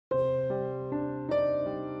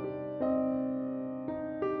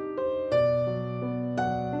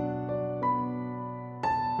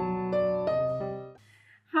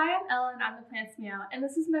I'm the Plants Meow, and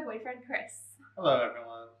this is my boyfriend, Kris. Hello,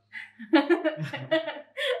 everyone.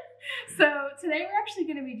 So today we're actually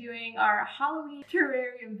going to be doing our Halloween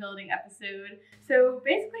terrarium building episode. So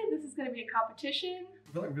basically this is going to be a competition.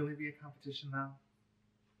 Will it really be a competition now?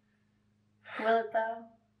 Will it though?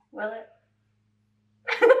 Will it?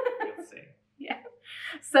 Let's see. Yeah.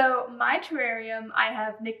 So my terrarium I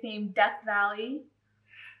have nicknamed Death Valley.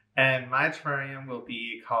 And my terrarium will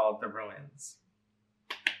be called The Ruins.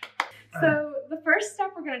 So the first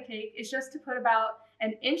step we're going to take is just to put about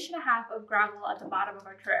 1.5 inches of gravel at the bottom of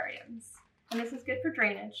our terrariums. And this is good for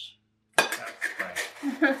drainage. That's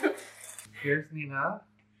right. Here's Nina.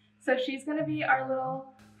 So she's going to be our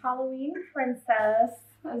little Halloween princess,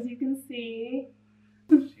 as you can see.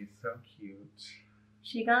 She's so cute.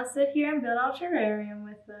 She's going to sit here and build our terrarium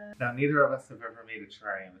with us. Now, neither of us have ever made a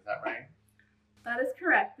terrarium, is that right? That is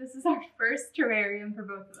correct. This is our first terrarium for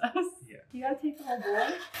both of us. Yeah. You got to take the whole bowl?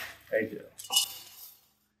 I do.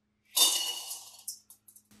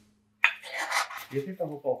 You take the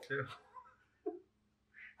whole bowl too?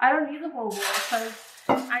 I don't need the whole bowl because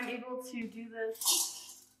I'm able to do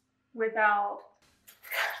this without,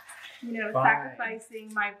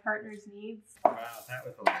 sacrificing my partner's needs. Wow, that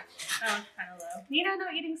was a little low. That was kind of low. Nina, no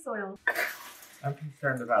eating soil. I'm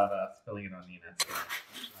concerned about spilling it on Nina. So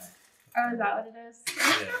Oh, is that what it is?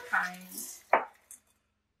 That's so kind.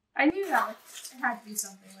 I knew that it had to be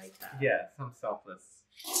something like that. Yeah, some selfless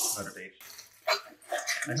motivation.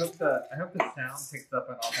 I hope the sound picks up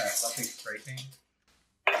on all that lovely scraping.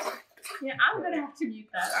 Yeah, I'm gonna have to mute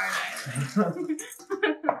that, aren't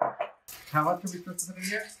I? How much are we supposed to put in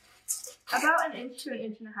here? About 1 inch to 1.5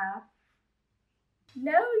 inches.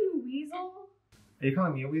 No, you weasel. Are you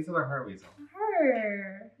calling me a weasel or her weasel?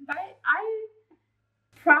 Her. I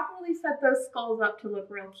properly set those skulls up to look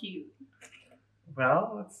real cute.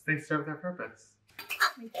 Well, they serve their purpose.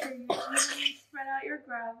 Make sure you evenly spread out your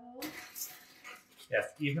gravel.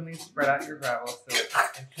 Yes, evenly spread out your gravel so it's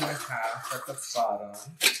 1.5 inches at the bottom.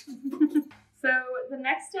 So the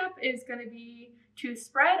next step is going to be to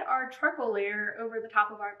spread our charcoal layer over the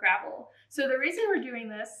top of our gravel. So the reason we're doing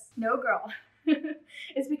this, no girl,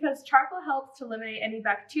 is because charcoal helps to eliminate any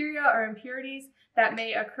bacteria or impurities that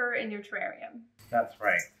may occur in your terrarium. That's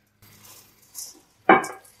right.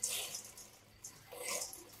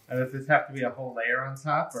 And does this have to be a whole layer on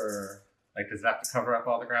top, or does it have to cover up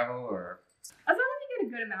all the gravel, or? As long as you get a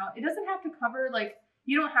good amount, it doesn't have to cover,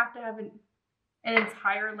 you don't have to have an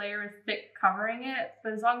entire layer of thick covering it,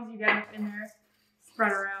 but as long as you get enough in there,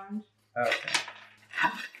 spread around. Okay.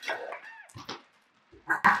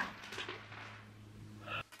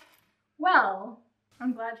 Well,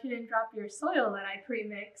 I'm glad you didn't drop your soil that I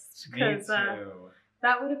pre-mixed, because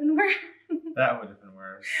that would have been worse. That would have been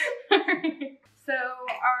worse. Alright. So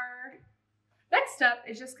our next step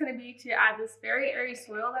is just going to be to add this very airy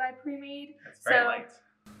soil that I pre-made. It's very light.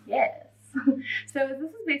 Yes. So this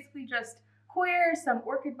is basically just coir, some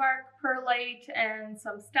orchid bark, perlite, and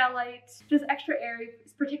some stellite. Just extra airy,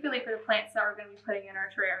 particularly for the plants that we're going to be putting in our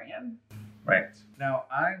terrarium. Right. Now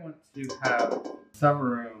I want to have some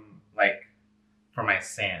room, for my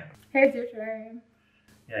sand. Here's your terrarium.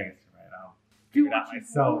 Yeah, I guess you're right. I'll do it out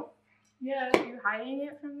myself. Yeah, are you hiding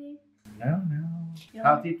it from me? No.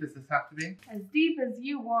 How deep does this have to be? As deep as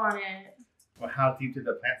you want it. Well, how deep do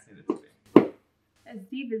the plants need it to be? As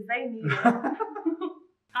deep as they need it.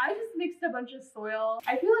 I just mixed a bunch of soil.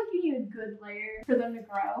 I feel like you need a good layer for them to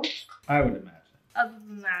grow. I would imagine. Other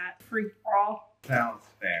than that, free for all. Sounds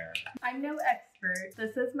fair. I'm no expert.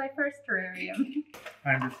 This is my first terrarium.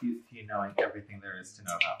 I'm just used to you knowing everything there is to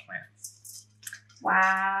know about plants.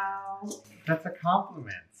 Wow. That's a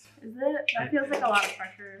compliment. Is it? That feels like a lot of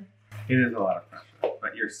pressure. It is a lot of pressure,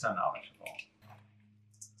 but you're so knowledgeable.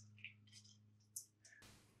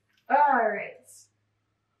 Alright.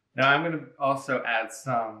 Now I'm going to also add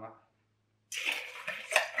some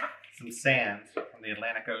sand from the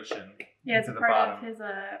Atlantic Ocean into the bottom. Of his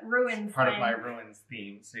ruins. Part of my ruins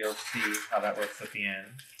theme, so you'll see how that works at the end.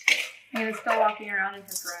 And he's still walking around in her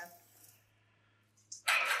dress.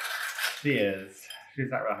 She is. She's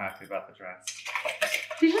not real happy about the dress.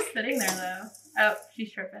 She's just sitting there though. Oh,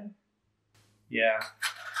 she's tripping. Yeah.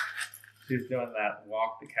 She's doing that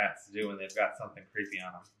walk the cats do when they've got something creepy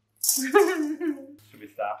on them. Should we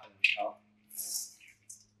stop and help?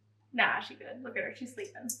 Nah, she good. Look at her. She's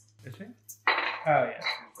sleeping. Is she? Oh, yeah.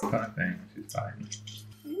 She's kind of thing. She's fine.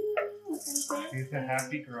 She's a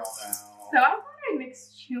happy girl now. So I thought I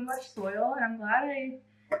mixed too much soil, and I'm glad I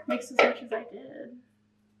mixed as much as I did.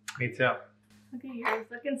 Me too. Look at yours.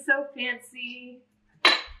 Looking so fancy.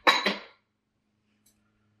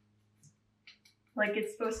 Like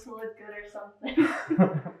it's supposed to look good or something.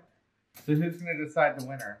 So who's going to decide the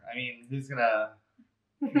winner? I mean, who's going to,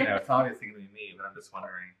 it's obviously going to be me, but I'm just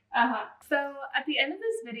wondering. So at the end of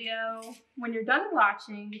this video, when you're done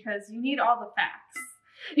watching, because you need all the facts,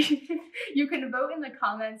 you can vote in the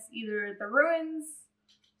comments either the ruins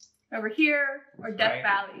over here or Death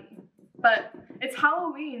Valley. But it's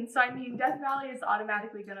Halloween, so I mean, Death Valley is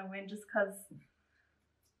automatically going to win just because.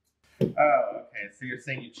 Oh, okay. So you're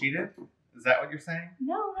saying you cheated? Is that what you're saying?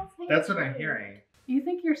 No, that's what I'm hearing. You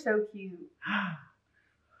think you're so cute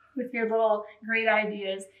with your little great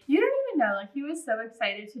ideas. You don't even know, like, he was so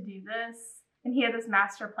excited to do this and he had this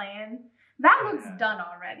master plan. That looks done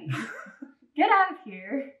already. Get out of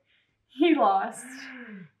here. He lost.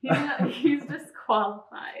 He's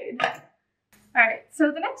disqualified. All right,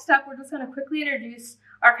 so the next step, we're just going to quickly introduce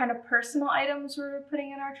our kind of personal items we're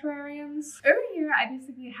putting in our terrariums. Over here, I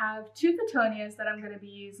basically have 2 petunias that I'm going to be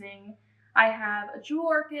using. I have a jewel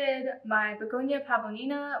orchid, my Begonia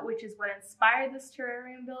pavonina, which is what inspired this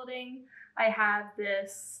terrarium building. I have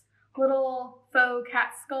this little faux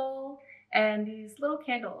cat skull and these little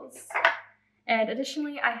candles. And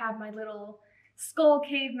additionally, I have my little skull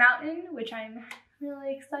cave mountain, which I'm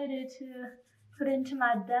really excited to put into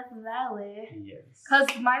my Death Valley. Yes. Because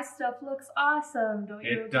my stuff looks awesome, don't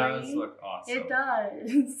you agree? It does look awesome. It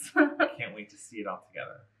does. I can't wait to see it all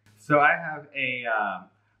together. So I have a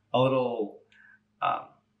little,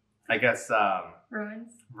 I guess,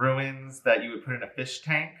 ruins that you would put in a fish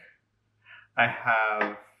tank. I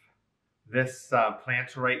have this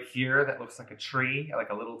plant right here that looks like a tree, like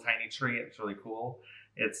a little tiny tree. It's really cool.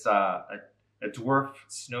 It's a dwarf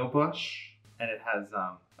snow bush, and it has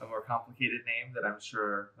a more complicated name that I'm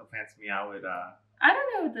sure ThePlantsMeow would. I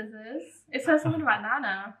don't know what this is. It says something about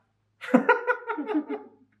Nana.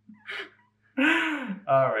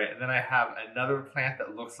 All right, and then I have another plant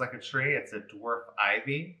that looks like a tree. It's a dwarf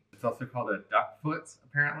ivy. It's also called a duckfoot,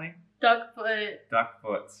 apparently. Duckfoot.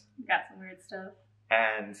 Duckfoot. You got some weird stuff.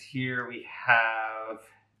 And here we have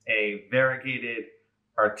a variegated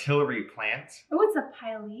artillery plant. Oh, it's a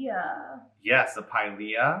pilea. Yes, a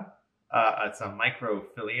pilea. It's a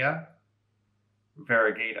microphylla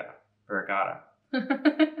variegata.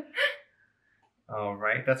 All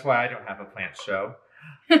right, that's why I don't have a plant show.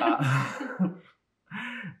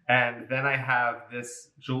 And then I have this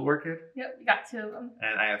jewel orchid. Yep, you got 2 of them.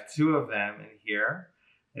 And I have 2 of them in here.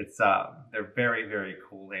 It's they're very, very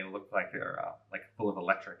cool. They look like they're like full of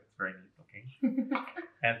electric. It's very neat looking.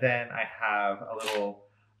 And then I have a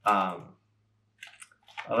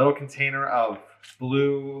little container of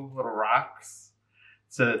blue little rocks,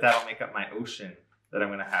 so that'll make up my ocean that I'm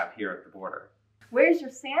going to have here at the border. Where's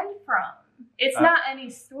your sand from? It's not any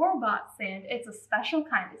store-bought sand. It's a special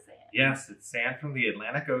kind of sand. Yes, it's sand from the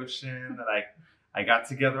Atlantic Ocean that I got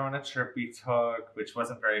together on a trip we took, which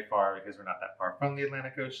wasn't very far because we're not that far from the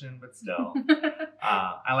Atlantic Ocean, but still.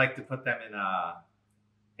 I like to put them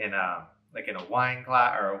in a wine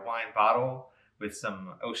glass or a wine bottle with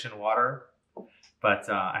some ocean water. But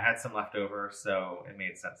I had some left over, so it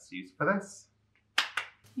made sense to use for this.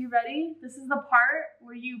 You ready? This is the part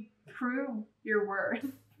where you prove your worth.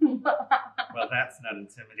 Well, that's not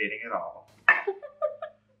intimidating at all.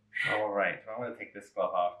 All right, well, I'm going to take this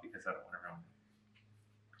glove off because I don't want to ruin it.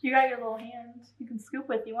 You got your little hand. You can scoop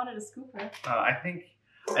with. You wanted to scoop with. I think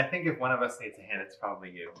if one of us needs a hand, it's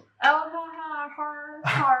probably you. Oh, ha,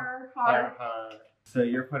 ha. So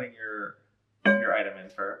you're putting your item in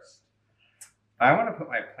first. I want to put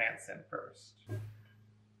my plants in first.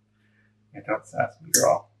 Yeah, don't sass me,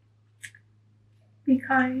 girl. Be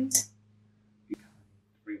kind.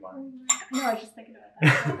 Rewind. I know, I was just thinking about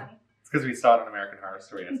that. It's because we saw it on American Horror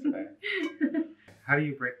Story yesterday. How do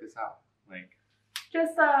you break this out? Like,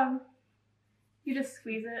 just you just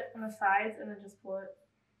squeeze it on the sides and then just pull it.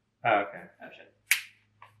 Oh, okay. Oh shit.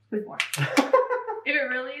 Squeeze more. If it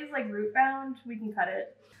really is like root bound, we can cut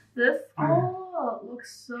it. This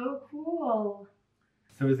looks so cool.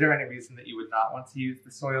 So is there any reason that you would not want to use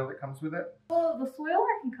the soil that comes with it? Well, the soil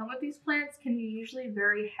that can come with these plants can be usually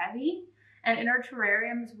very heavy. And in our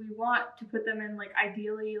terrariums, we want to put them in like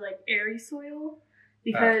ideally like airy soil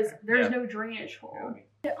because there's no drainage hole.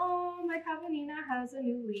 Yeah. Oh, my pavonina has a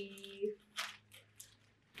new leaf.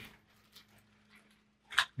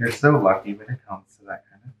 You're so lucky when it comes to that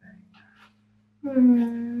kind of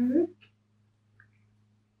thing.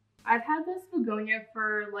 I've had this begonia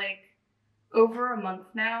for like over a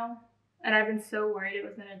month now, and I've been so worried it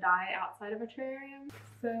was going to die outside of a terrarium.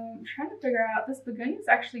 So I'm trying to figure out, this begonia is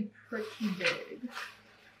actually pretty big.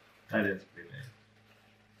 That is pretty big.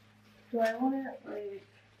 Do I want it like,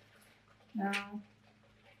 no.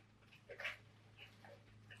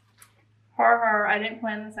 I didn't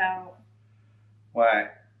plan this out. Why?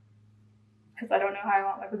 because I don't know how I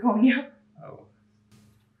want my begonia. Oh.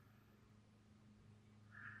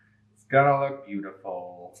 It's gonna look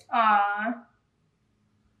beautiful. Aww.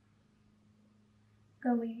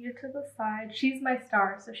 Gonna leave you to the side. She's my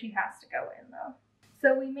star, so she has to go in though.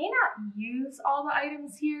 So we may not use all the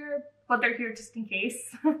items here, but they're here just in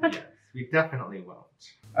case. Yes, we definitely won't.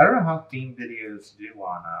 I don't know how theme videos do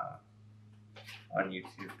on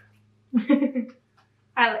YouTube.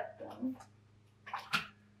 I like them.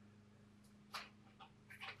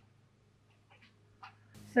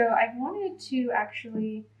 So I wanted to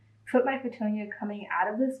actually put my Petunia coming out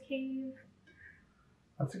of this cave.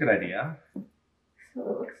 That's a good idea. So it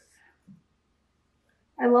looks...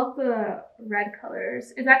 I love the red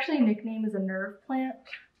colors. Its actually nickname is a nerve plant.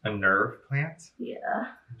 A nerve plant?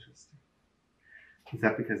 Yeah. Interesting. Is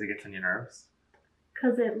that because it gets on your nerves?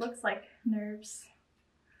 Because it looks like nerves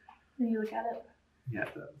when you look at it. Yeah,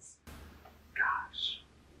 it does. Gosh.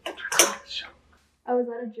 Oh, is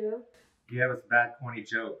that a joke? Yeah, it was a bad, corny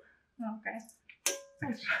joke. Oh, okay.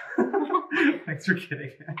 Thanks for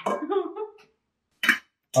kidding.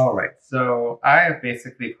 All right, so I have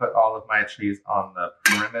basically put all of my trees on the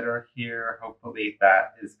perimeter here. Hopefully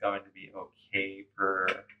that is going to be okay for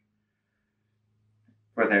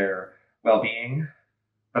their well-being.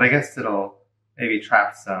 But I guess it'll maybe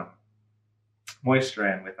trap some moisture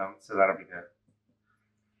in with them, so that'll be good.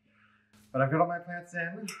 But I've got all my plants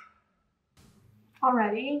in.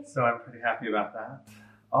 Already? So I'm pretty happy about that.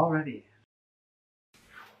 Already.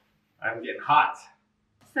 I'm getting hot.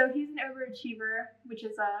 So he's an overachiever, which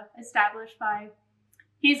is established by,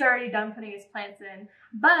 he's already done putting his plants in.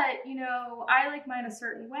 But, you know, I like mine a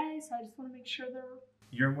certain way, so I just want to make sure they're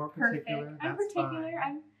You're more particular. perfect. I'm particular.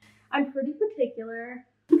 I'm pretty particular.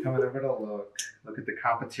 Coming over to look at the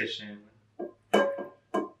competition.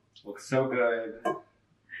 Looks so good.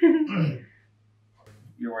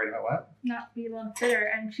 You're worried about what? Not be able to fit her,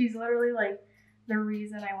 and she's literally like the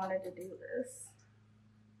reason I wanted to do this.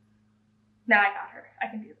 Now I got her. I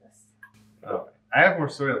can do this. Oh, I have more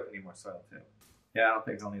soil if you need more soil too. Yeah, I don't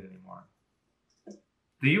think I'll need any more.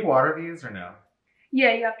 Do you water these or no?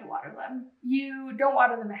 Yeah, you have to water them. You don't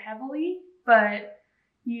water them heavily, but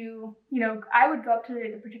you know, I would go up to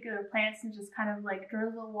the particular plants and just kind of like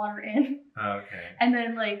drizzle water in. Oh, okay. And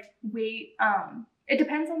then like wait. It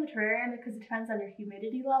depends on the terrarium because it depends on your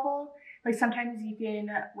humidity level. Like sometimes you can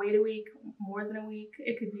wait a week, more than a week.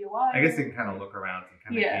 It could be a while. I guess you can kind of look around and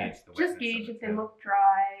kind of gauge the wetness. Just gauge if they look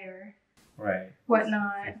dry or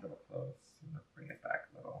whatnot. Let's see if it'll close. Let's bring it back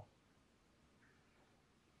a little.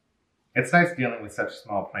 It's nice dealing with such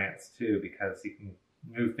small plants too because you can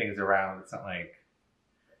move things around. It's not like,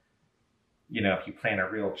 you know, if you plant a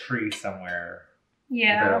real tree somewhere, you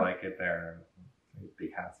better like it there. It's a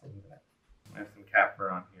big hassle with it. I have some cat fur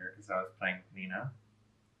on here because I was playing with Nina.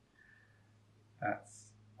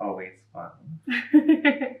 That's always fun.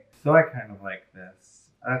 So I kind of like this.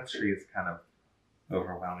 That tree is kind of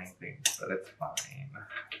overwhelming things, but it's fine.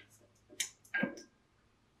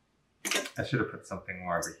 I should have put something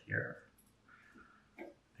more over here. I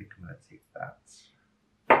think I'm going to take that.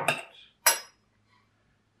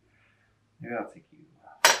 Maybe I'll take you.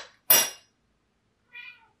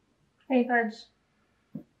 Hey, Fudge.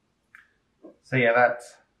 So yeah,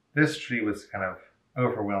 this tree was kind of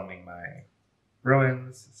overwhelming my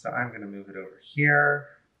ruins. So I'm going to move it over here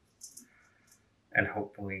and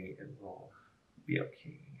hopefully it will be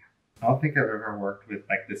okay. I don't think I've ever worked with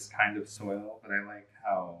like this kind of soil, but I like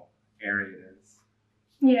how airy it is.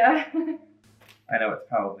 Yeah. I know it's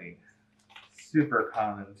probably super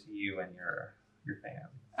common to you and your fam.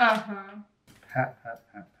 Uh-huh. Pat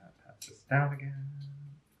this down again.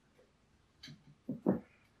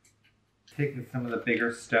 Taking some of the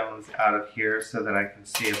bigger stones out of here so that I can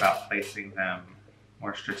see about placing them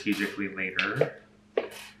more strategically later.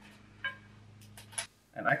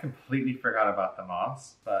 And I completely forgot about the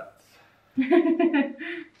moss, but ThePlantsMeow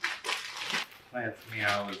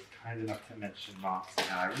was kind enough to mention moss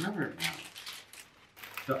now. I remember it now.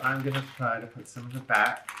 So I'm going to try to put some in the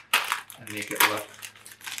back and make it look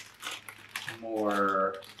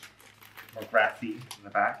more grassy in the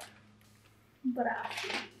back.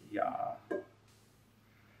 Grassy. Yeah.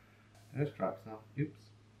 I just dropped some. Oops.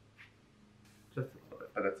 Just a little bit,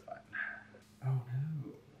 but it's fine. Oh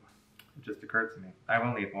no. It just occurred to me. I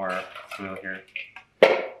will need more soil here.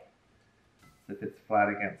 If it's flat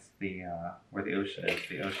against the where the ocean is,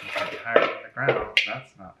 the ocean can be higher than the ground.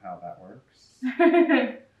 That's not how that works.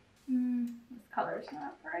 This color's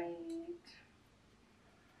not right.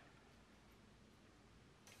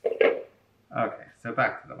 Okay, so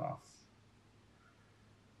back to the moss.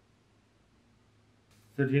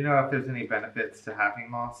 So do you know if there's any benefits to having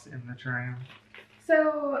moss in the terrarium?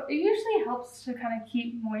 So it usually helps to kind of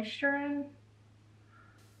keep moisture in.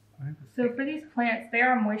 So for these plants, they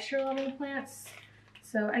are moisture loving plants.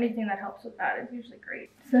 So anything that helps with that is usually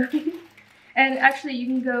great. So, and actually you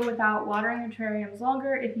can go without watering your terrariums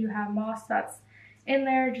longer if you have moss that's in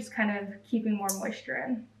there, just kind of keeping more moisture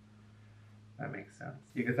in. That makes sense.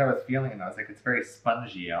 Because I was feeling it, I was like, it's very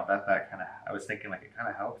spongy. I'll bet that kind of, I was thinking like it kind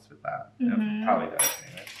of helps with that. It probably does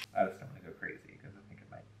anyway. I just don't want to go crazy because I think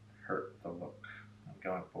it might hurt the look I'm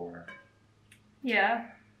going for. Yeah.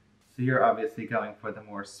 So you're obviously going for the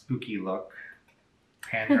more spooky look,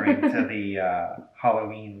 pandering to the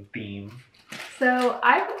Halloween theme. So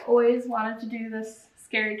I've always wanted to do this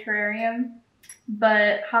scary terrarium,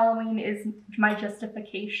 but Halloween is my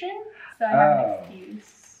justification, so I have an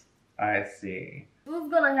excuse. I see. It was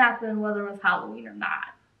gonna happen whether it was Halloween or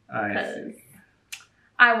not. I see.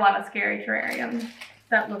 I want a scary terrarium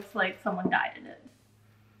that looks like someone died in it.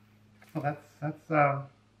 Well, that's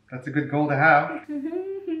a good goal to have.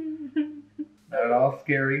 Not at all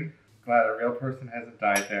scary. Glad a real person hasn't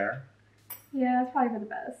died there. Yeah, it's probably for the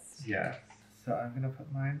best. Yes. So I'm gonna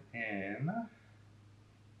put mine in.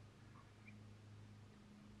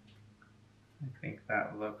 I think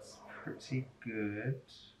that looks pretty good.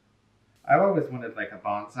 I've always wanted like a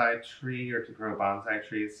bonsai tree or to grow bonsai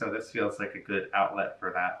trees, so this feels like a good outlet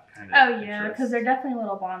for that kind of yeah, because they're definitely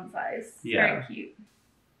little bonsais. Yeah. Very cute.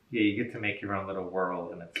 Yeah, you get to make your own little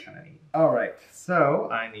world and it's kind of neat. All right, so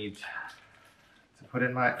I need to put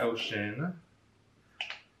in my ocean.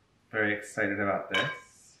 Very excited about this.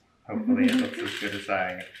 Hopefully it looks as good as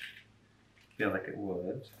I feel like it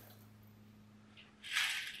would.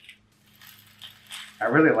 I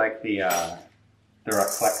really like the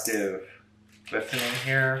reflective glistening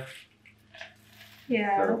here.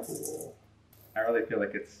 Yeah. So cool. I really feel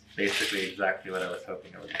like it's basically exactly what I was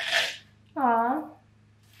hoping it would look like. Aw.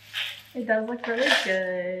 It does look really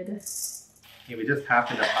good. Yeah, we just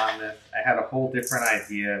happened upon this. I had a whole different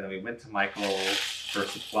idea, and then we went to Michael's for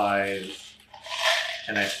supplies,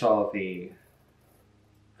 and I saw the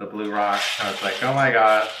blue rock, and I was like, oh my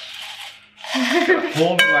gosh, I got a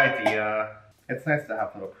whole new idea. It's nice to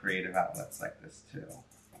have little creative outlets like this too.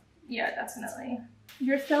 Yeah, definitely.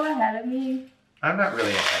 You're so ahead of me. I'm not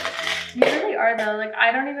really ahead of you. You really are though. Like,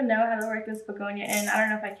 I don't even know how to work this begonia in. I don't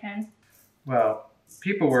know if I can. Well,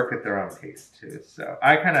 people work at their own pace too, so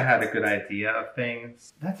I kind of had a good idea of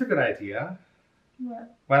things. That's a good idea.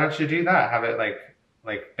 What? Why don't you do that? Have it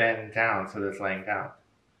like bend down so that it's laying down.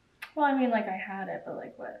 Well, I mean, like I had it, but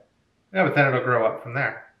like what? Yeah, but then it'll grow up from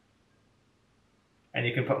there. And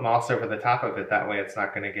you can put moss over the top of it. That way it's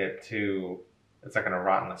not going to get too, it's not going to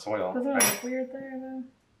rot in the soil. Doesn't it look weird there though?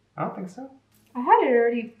 I don't think so. I had it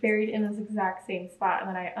already buried in this exact same spot and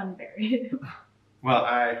then I unburied it. Well,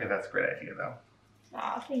 I think that's a great idea though.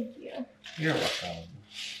 Aw, thank you. You're welcome.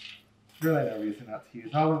 Really no reason not to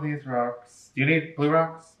use all of these rocks. Do you need blue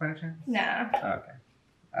rocks by any chance? No. Okay.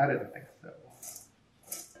 I didn't think so.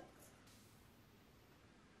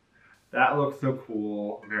 That looks so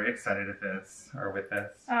cool. I'm very excited with this.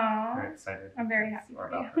 Aww. Very excited. I'm very happy for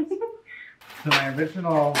about you. this. So my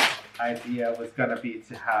original idea was gonna be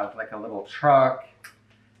to have like a little truck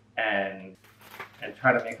and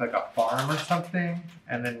try to make like a farm or something,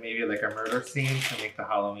 and then maybe like a murder scene to make the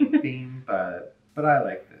Halloween theme. But I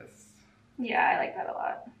like this. Yeah, I like that a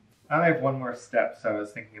lot. I have one more step, so I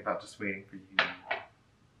was thinking about just waiting for you.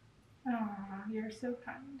 Aw, you're so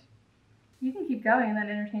kind. You can keep going and then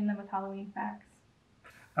entertain them with Halloween facts.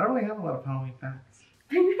 I don't really have a lot of Halloween facts.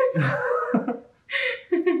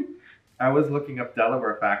 I was looking up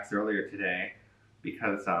Delaware facts earlier today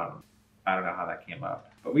because I don't know how that came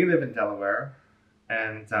up. But we live in Delaware,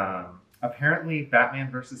 and apparently Batman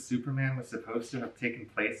vs. Superman was supposed to have taken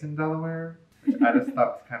place in Delaware, which I just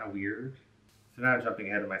thought was kind of weird. So now I'm jumping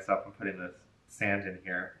ahead of myself and putting this sand in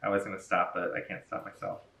here. I was going to stop, but I can't stop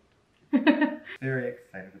myself. Very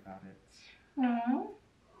excited about it. Aww.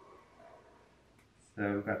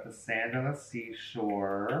 So we've got the sand on the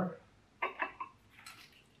seashore.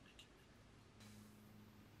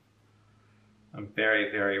 I'm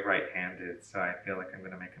very, very right-handed, so I feel like I'm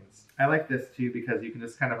going to make a mistake. I like this too because you can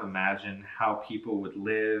just kind of imagine how people would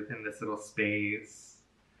live in this little space.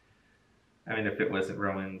 I mean, if it wasn't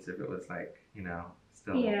ruins, if it was like, you know,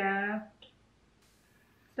 still... Yeah.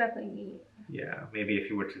 It's definitely neat. Yeah, maybe if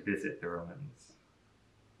you were to visit the ruins,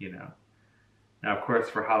 you know. Now, of course,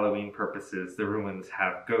 for Halloween purposes, the ruins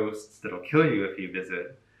have ghosts that'll kill you if you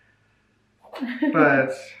visit.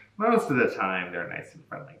 But most of the time, they're nice and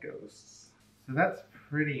friendly ghosts. So that's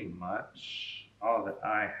pretty much all that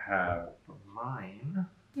I have for mine.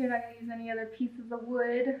 You're not going to use any other pieces of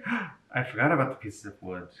wood. I forgot about the pieces of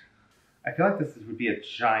wood. I feel like this would be a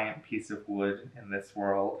giant piece of wood in this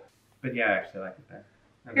world. But yeah, I actually like it there.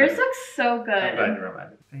 Yours looks so good. I'm glad you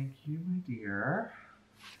reminded me. Thank you, my dear.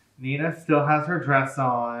 Nina still has her dress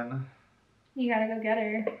on. You gotta go get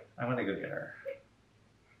her. I'm gonna go get her.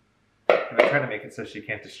 I'm gonna try to make it so she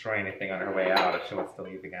can't destroy anything on her way out if she wants to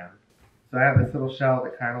leave again. So I have this little shell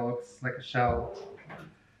that kind of looks like a shell.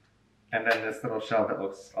 And then this little shell that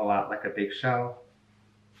looks a lot like a big shell.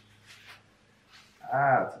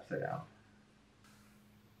 Ah, it's upside down.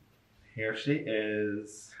 Here she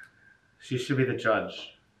is. She should be the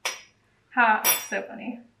judge. Ha, so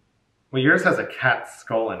funny. Well, yours has a cat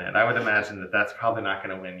skull in it. I would imagine that that's probably not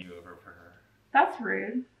going to win you over for her. That's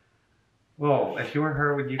rude. Well, if you were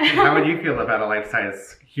her, how would you feel about a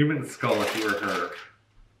life-size human skull if you were her?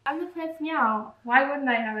 I'm the ThePlantsMeow. Why wouldn't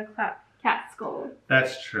I have a cat skull?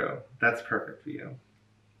 That's true. That's perfect for you.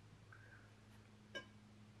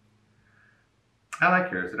 I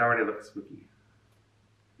like yours. It already looks spooky.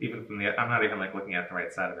 Even from I'm not even like looking at the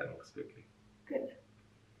right side of it. It looks spooky. Good.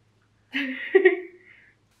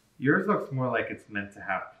 Yours looks more like it's meant to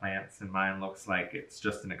have plants, and mine looks like it's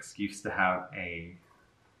just an excuse to have a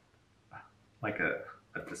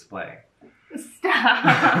display.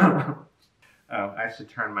 Stop. Oh, I should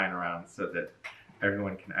turn mine around so that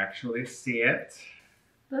everyone can actually see it.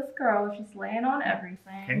 This girl is just laying on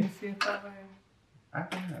everything. Can you see it that way? I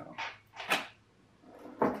don't know.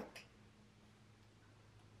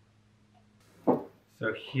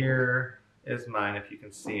 So here is mine, if you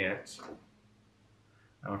can see it.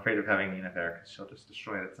 I'm afraid of having Nina there because she'll just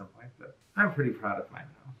destroy it at some point, but I'm pretty proud of mine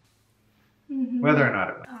now. Mm-hmm. Whether or not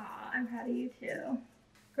it was. Aw, I'm proud of you too.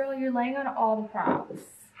 Girl, you're laying on all the props.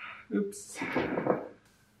 Oops.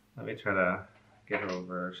 Let me try to get her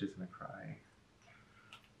over. She's gonna cry.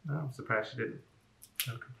 No, I'm surprised she didn't.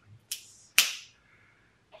 No complaints.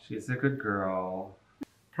 She's a good girl.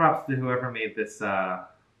 Props to whoever made this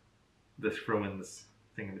ruins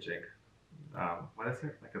thingamajig. What is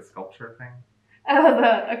it? Like a sculpture thing? Oh,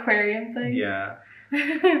 the aquarium thing? Yeah.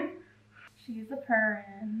 She's a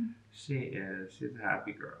purrin. She is. She's a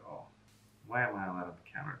happy girl. Why am I allowed on the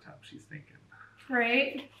countertop? She's thinking.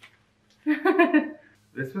 Right?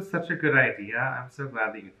 This was such a good idea. I'm so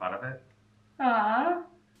glad that you thought of it. Aww.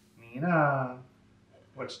 Nina,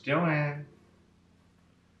 what you doing?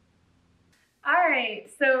 Alright,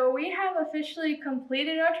 so we have officially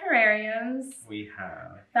completed our terrariums. We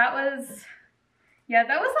have. That was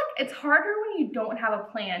like, it's harder when you don't have a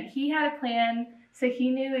plan. He had a plan, so he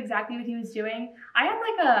knew exactly what he was doing. I had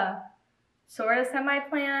like a sort of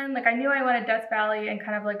semi-plan. Like I knew I wanted Death Valley and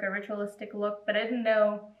kind of like a ritualistic look, but I didn't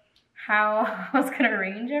know how I was going to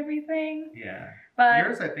arrange everything. Yeah. But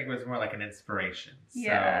yours, I think, was more like an inspiration.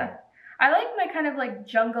 Yeah. So. I like my kind of like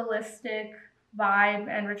jungleistic vibe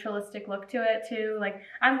and ritualistic look to it too. Like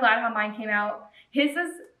I'm glad how mine came out. His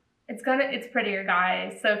is, it's prettier,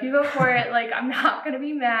 guys. So if you go for it, like I'm not gonna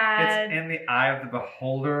be mad. It's in the eye of the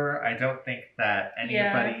beholder. I don't think that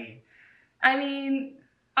anybody. Yeah. I mean,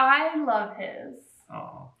 I love his.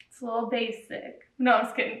 Oh. It's a little basic. No, I'm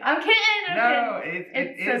just kidding. I'm kidding. No,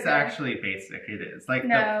 it is actually basic. It is like the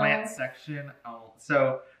plant section. Oh,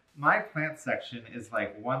 so my plant section is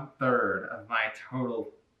like 1/3 of my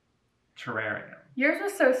total terrarium. Yours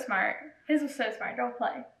was so smart. His was so smart. Don't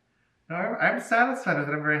play. No, I'm satisfied with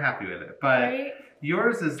it. I'm very happy with it. But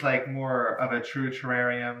yours is like more of a true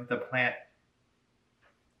terrarium. The plant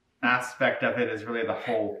aspect of it is really the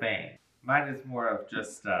whole thing. Mine is more of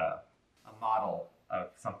just a model of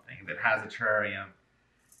something that has a terrarium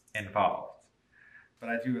involved. But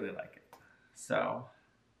I do really like it. So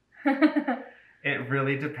it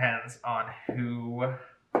really depends on who,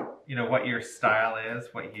 what your style is,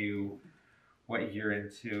 what you're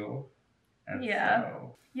into. And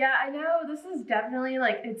so. Yeah, I know this is definitely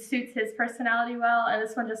like, it suits his personality well, and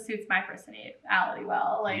this one just suits my personality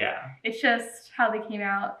well. Like, it's just how they came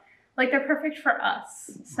out. Like, they're perfect for us.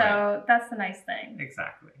 So that's the nice thing.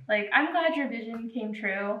 Exactly. Like, I'm glad your vision came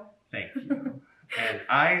true. Thank you. And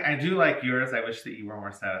I do like yours. I wish that you were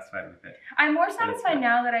more satisfied with it. I'm more satisfied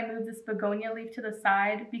now that I moved this begonia leaf to the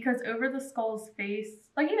side, because over the skull's face,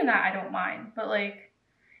 like even that I don't mind, but like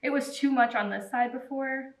it was too much on this side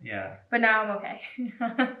before. Yeah. But now I'm okay.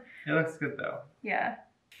 It looks good though. Yeah.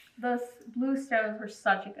 Those blue stones were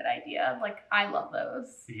such a good idea. Like I love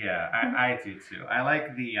those. Yeah, I do too. I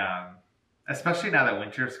like the especially now that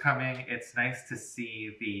winter's coming, it's nice to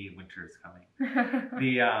see the winter's coming.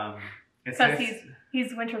 Because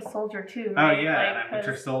he's Winter Soldier too, right? Oh yeah, and I'm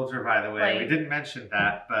Winter Soldier, by the way. We didn't mention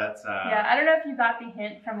that, but yeah, I don't know if you got the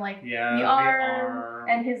hint from the arm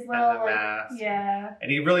and his little and the mask. Yeah.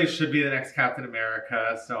 And he really should be the next Captain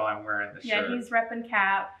America, so I'm wearing the shirt. Yeah, he's repping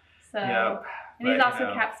Cap. So yep. And he's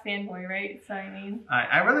also Cap's fanboy, right? So I mean,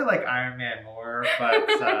 I really like Iron Man more, but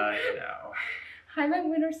I meant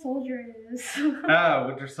Winter Soldier is.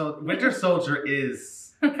 Oh, Winter Soldier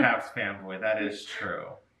is Cap's fanboy. That is true.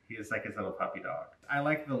 He is like his little puppy dog. I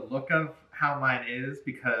like the look of how mine is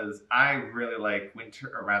because I really like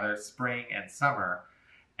winter, or rather spring and summer,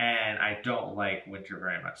 and I don't like winter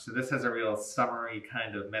very much. So this has a real summery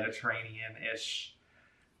kind of Mediterranean-ish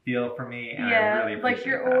feel for me, and I really appreciate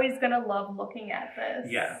you're always gonna love looking at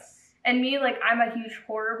this. Yes. And me, I'm a huge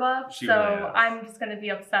horror buff, so really I'm just gonna be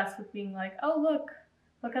obsessed with being like, oh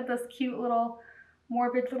look at this cute little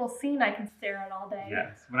morbid little scene I can stare at all day.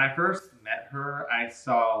 Yes. When I first met her, I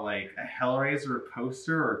saw a Hellraiser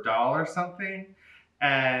poster or doll or something,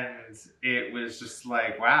 and it was just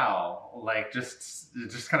wow, it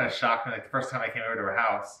just kind of shocked me the first time I came over to her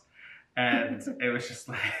house, and it was just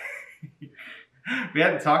we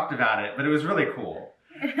hadn't talked about it, but it was really cool.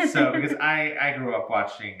 So because I grew up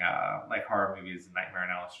watching horror movies and Nightmare on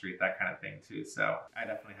Elm Street, that kind of thing too. So I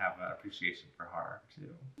definitely have an appreciation for horror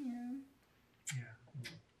too. Yeah.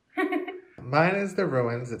 Mine is the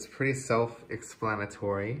ruins. It's pretty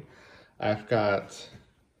self-explanatory. I've got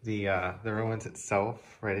the ruins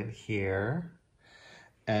itself right in here,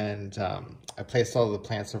 and I placed all the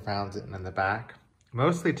plants around it and in the back,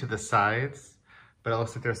 mostly to the sides, but it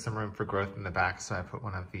looks like there's some room for growth in the back, so I put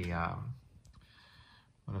one of the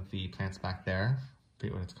plants back there. I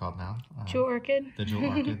forget what it's called now. Jewel orchid. The jewel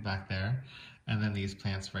orchid back there, and then these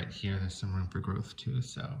plants right here. There's some room for growth too,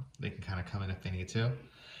 so they can kind of come in if they need to.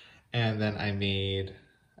 And then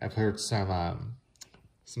I put some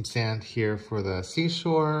sand here for the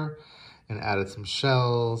seashore, and added some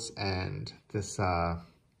shells and this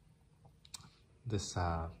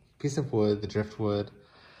piece of wood, the driftwood,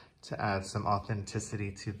 to add some authenticity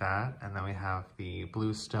to that. And then we have the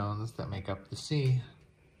blue stones that make up the sea.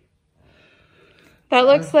 That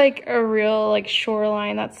looks like a real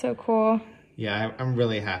shoreline. That's so cool. Yeah, I'm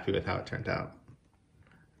really happy with how it turned out.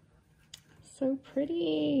 So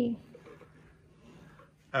pretty.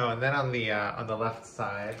 Oh, and then on the left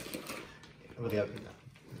side, well, the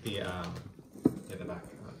back,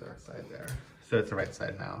 the right side there. So it's the right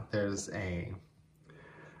side now. There's a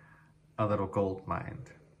little gold mine.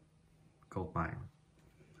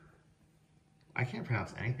 I can't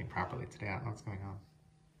pronounce anything properly today. I don't know what's going on.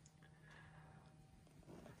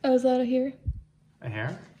 Oh, is that a here? A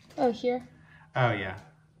hair? Oh, here. Oh, yeah.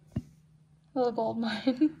 A little gold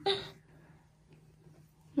mine.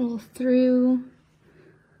 A little through.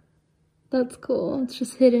 That's cool. It's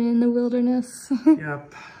just hidden in the wilderness.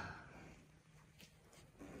 Yep.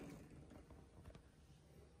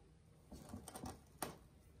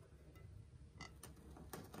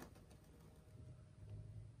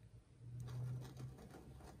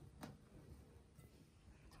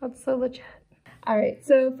 That's so legit. Alright,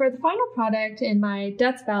 so for the final product in my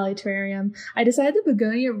Death Valley terrarium, I decided the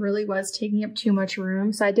begonia really was taking up too much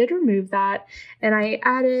room, so I did remove that, and I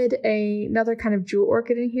added another kind of jewel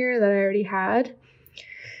orchid in here that I already had.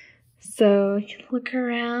 So you can look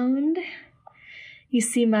around. You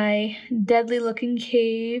see my deadly looking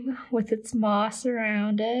cave with its moss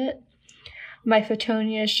around it. My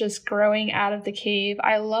Photonia is just growing out of the cave.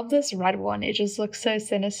 I love this red one. It just looks so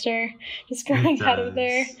sinister, just growing out of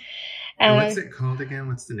there. And what's it called again?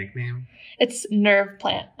 What's the nickname? It's nerve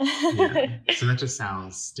plant. Yeah. So that just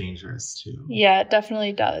sounds dangerous too. Yeah, it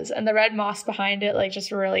definitely does. And the red moss behind it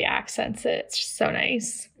just really accents it. It's just so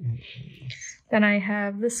nice. Mm-hmm. Then I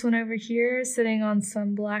have this one over here sitting on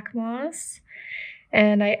some black moss.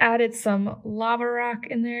 And I added some lava rock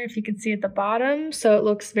in there, if you can see at the bottom. So it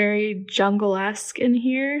looks very jungle-esque in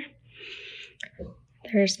here.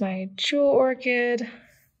 There's my jewel orchid.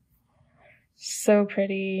 So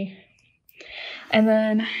pretty. And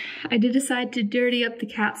then I did decide to dirty up the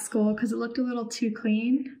cat skull because it looked a little too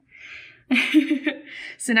clean.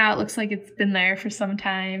 So now it looks like it's been there for some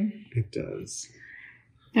time. It does.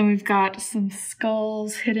 Then we've got some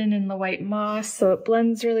skulls hidden in the white moss, so it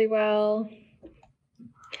blends really well.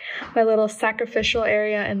 My little sacrificial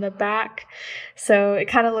area in the back. So it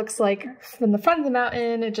kind of looks like from the front of the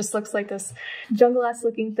mountain, it just looks like this jungle-esque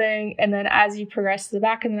looking thing. And then as you progress to the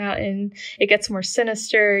back of the mountain, it gets more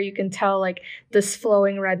sinister. You can tell this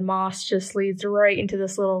flowing red moss just leads right into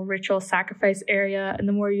this little ritual sacrifice area. And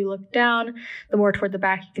the more you look down, the more toward the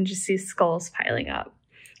back, you can just see skulls piling up.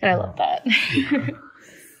 And I love that. Yeah.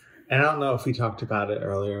 And I don't know if we talked about it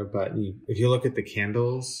earlier, but if you look at the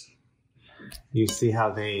candles, you see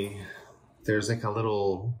how there's like a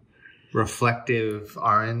little reflective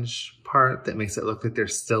orange part that makes it look like they're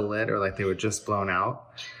still lit or like they were just blown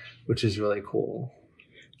out, which is really cool.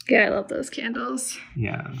 Yeah, I love those candles.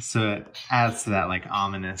 Yeah, so it adds to that like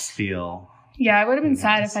ominous feel. Yeah, I would have been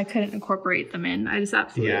sad if I couldn't incorporate them in. I just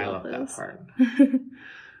absolutely love those. That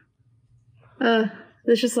part.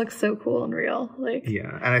 This just looks so cool and real. Like, yeah,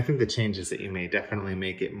 and I think the changes that you made definitely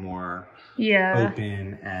make it more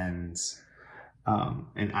open and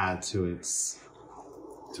add to its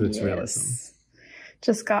realism.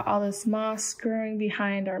 Just got all this moss growing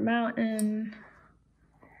behind our mountain.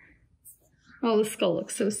 Oh, the skull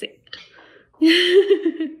looks so sad.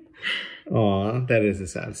 Aw, that is a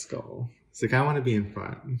sad skull. It's like, I want to be in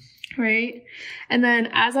front. Right? And then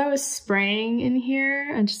as I was spraying in here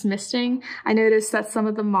and just misting, I noticed that some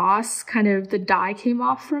of the moss, kind of the dye came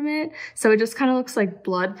off from it. So it just kind of looks like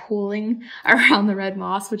blood pooling around the red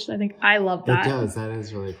moss, which I think I love that. It does. That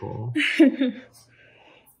is really cool.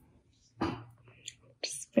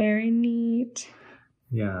 Just very neat.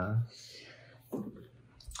 Yeah.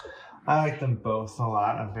 I like them both a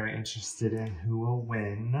lot. I'm very interested in who will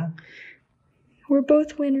win. We're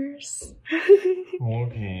both winners.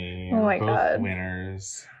 Okay. Oh my God.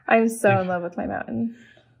 Winners. I'm so in love with my mountain.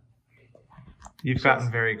 You've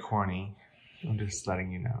gotten very corny. I'm just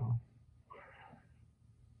letting you know.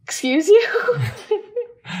 Excuse you?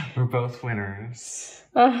 We're both winners.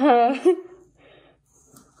 Uh-huh.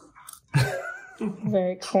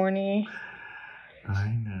 Very corny. I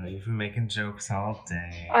know. You've been making jokes all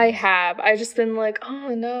day. I have. I've just been like,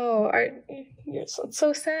 oh no, you're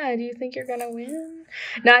so sad. Do you think you're gonna win?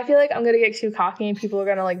 Now I feel like I'm gonna get too cocky and people are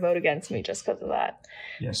gonna like vote against me just because of that.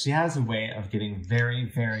 Yeah, she has a way of getting very,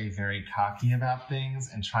 very, very cocky about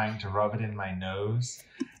things and trying to rub it in my nose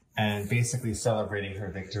and basically celebrating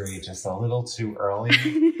her victory just a little too early.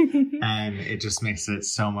 And it just makes it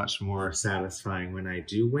so much more satisfying when I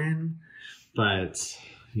do win. But,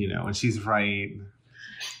 you know, when she's right,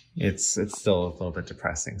 it's still a little bit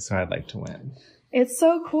depressing. So I'd like to win. It's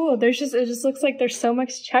so cool. It just looks like there's so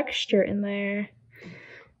much texture in there.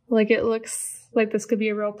 Like it looks like this could be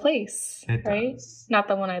a real place. It right? does. Not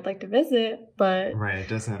the one I'd like to visit, but right. It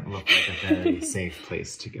doesn't look like a very safe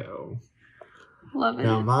place to go. Love it.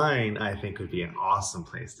 Now mine, I think, would be an awesome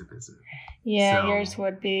place to visit. Yeah, yours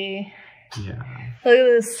would be. Yeah. Look at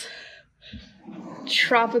this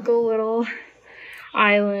tropical little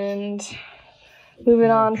island.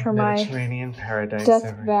 Moving on from my Mediterranean paradise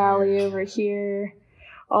Death Valley over here,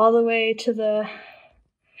 all the way to the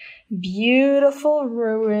beautiful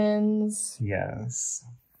ruins. Yes.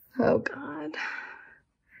 Oh God.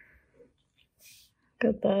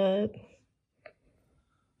 Look at that.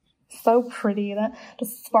 So pretty. That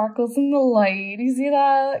just sparkles in the light. You see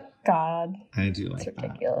that? God. I do like that. It's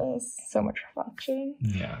ridiculous. So much reflection.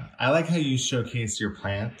 Yeah. I like how you showcase your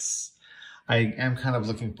plants. I am kind of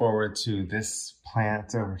looking forward to this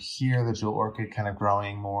plant over here, the jewel orchid, kind of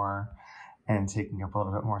growing more and taking up a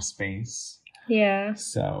little bit more space. Yeah.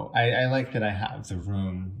 So I like that I have the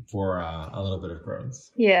room for a little bit of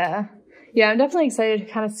growth. Yeah. Yeah, I'm definitely excited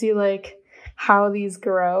to kind of see like how these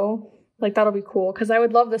grow. Like that'll be cool because I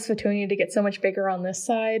would love this Fetunia to get so much bigger on this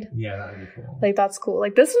side. Yeah, that would be cool. Like that's cool.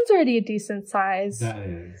 Like this one's already a decent size. That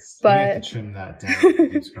is. But you have to trim that down.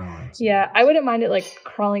 It keeps growing. Yeah, I wouldn't mind it like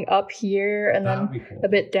crawling up here and then a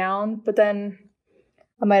bit down. But then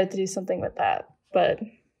I might have to do something with that. But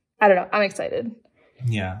I don't know. I'm excited.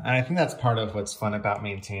 Yeah, and I think that's part of what's fun about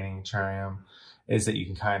maintaining terrarium is that you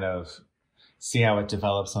can kind of see how it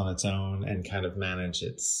develops on its own and kind of manage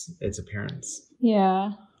its appearance.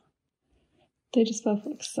 Yeah. They just both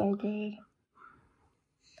look so good.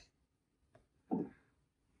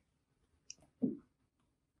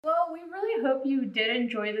 Well, we really hope you did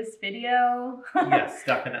enjoy this video. Yes,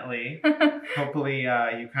 definitely. Hopefully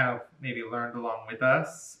you kind of maybe learned along with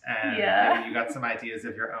us and maybe you got some ideas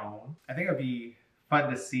of your own. I think it would be fun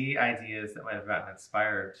to see ideas that might have gotten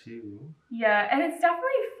inspired too. Yeah, and it's definitely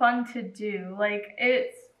fun to do. Like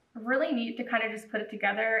it's really neat to kind of just put it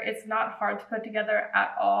together. It's not hard to put together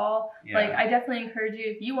at all. Yeah. Like I definitely encourage you,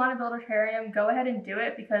 if you want to build a terrarium, go ahead and do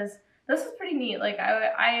it because this is pretty neat. Like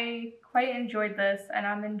I quite enjoyed this and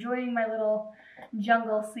I'm enjoying my little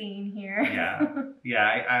jungle scene here. Yeah. Yeah,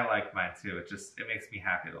 I like mine too. It makes me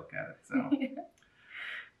happy to look at it. So yeah.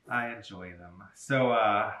 I enjoy them. So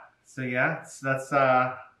yeah, let's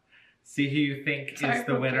see who you think is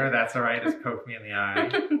the winner. That's all right. Just poke me in the eye.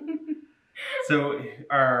 So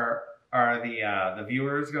Are the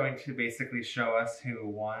viewers going to basically show us who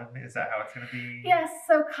won? Is that how it's going to be? Yes,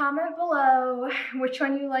 so comment below which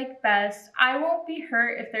one you like best. I won't be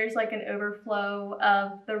hurt if there's like an overflow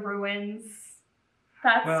of the ruins.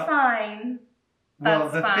 That's fine. Well,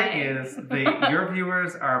 the thing is, your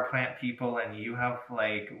viewers are plant people and you have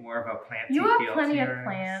like more of a planty feel. You have plenty of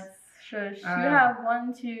plants. Shush. You have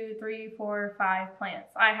 1, 2, 3, 4, 5 plants.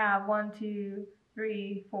 I have 1, 2,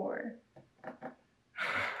 3, 4.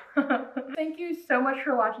 Thank you so much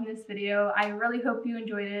for watching this video. I really hope you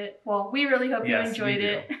enjoyed it. Well, we really hope you enjoyed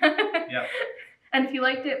it. Yep. And if you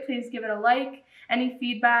liked it, please give it a like. Any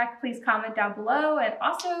feedback, please comment down below. And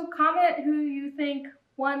also comment who you think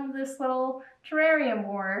won this little terrarium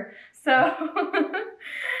war. So,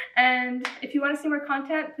 and if you want to see more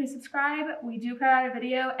content, please subscribe. We do put out a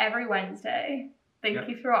video every Wednesday. Thank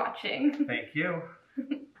you for watching. Thank you.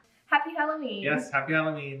 Happy Halloween. Yes, happy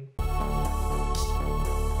Halloween.